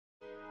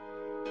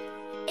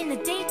In the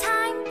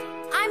daytime,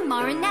 I'm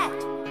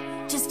Marinette,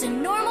 just a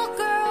normal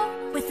girl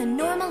with a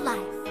normal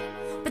life.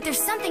 But there's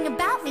something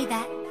about me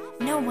that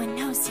no one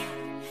knows yet,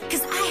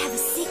 'cause I have a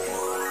secret.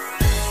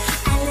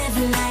 I live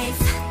a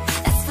life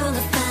that's full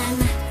of fun.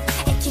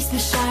 It keeps me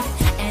sharp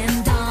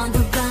and on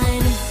the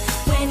run.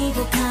 When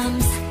evil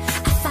comes,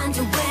 I find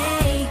a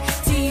way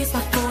to use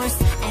my force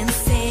and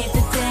save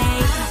the day.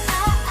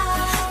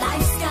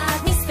 Life's got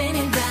me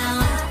spinning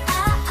round.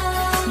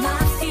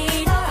 My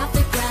feet are off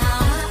the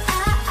ground.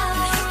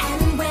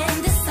 And when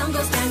the sun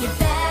goes down, you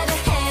better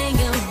hang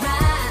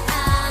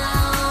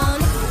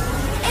around.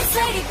 It's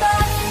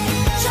Ladybug,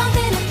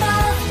 jumping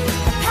above.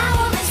 The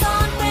power is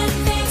on when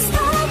things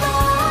go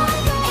wrong.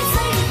 It's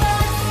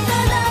Ladybug, the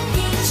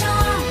lucky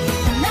charm.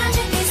 The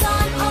magic is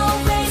on,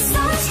 always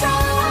so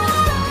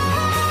strong.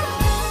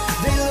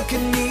 They look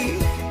at me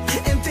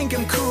and think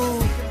I'm cool.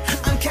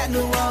 I'm Cat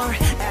Noir,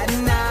 at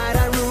night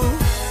I rule.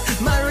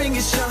 My ring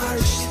is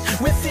charged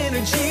with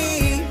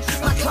energy.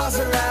 My claws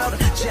are out,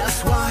 just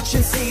watch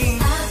and see.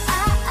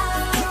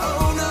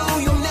 Oh no,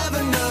 you'll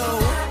never know.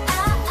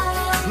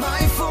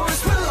 My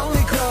force will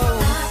only grow.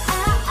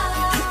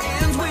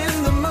 And when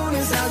the moon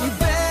is out, you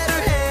better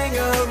hang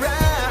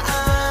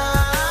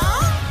around.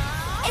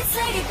 It's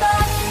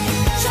Ladybug,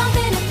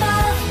 jumping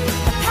above.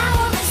 The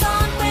power is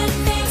on when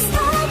things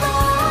go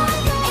wrong.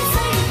 It's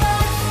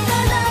Ladybug, the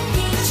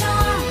lucky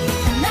charm.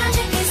 The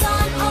magic is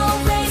on,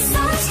 always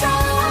so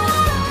strong.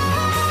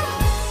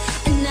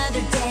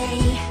 Another day,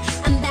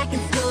 I'm back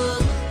in school.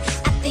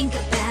 I think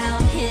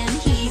about him,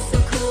 he's so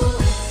cool.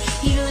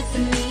 He looks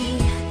at me,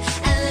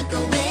 I look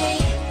away,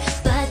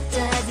 but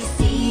does he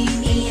see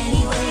me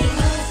anyway?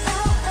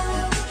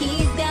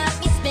 He's got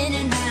me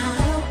spinning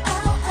round.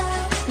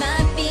 My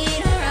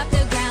feet are off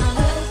the ground.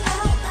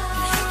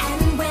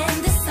 And when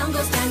the sun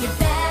goes down, you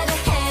better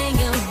hang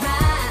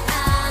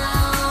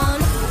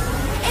around.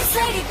 It's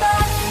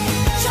Ladybug,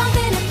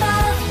 jumping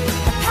above.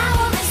 The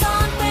power is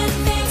on when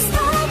things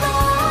go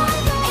wrong.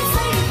 It's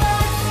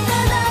Ladybug, the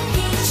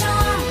lucky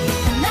charm.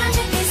 The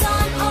magic is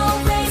on,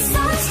 always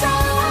so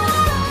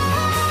strong.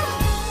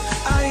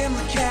 I am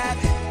the cat,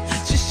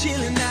 just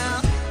chilling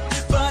out.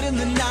 But in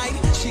the night,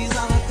 she's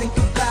all I think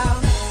about.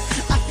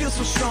 I feel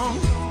so strong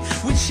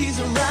when she's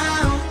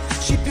around.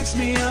 She picks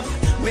me up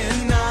when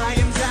I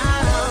am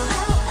down.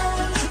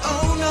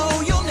 Oh no,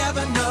 you'll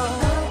never know.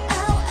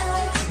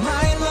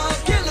 My love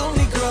can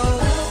only grow.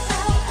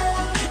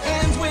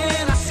 And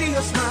when I see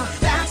her smile,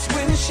 that's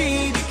when she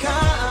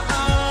becomes.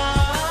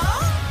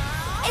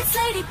 It's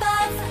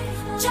Ladybug,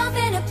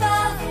 jumping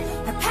above.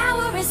 Her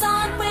power is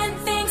on when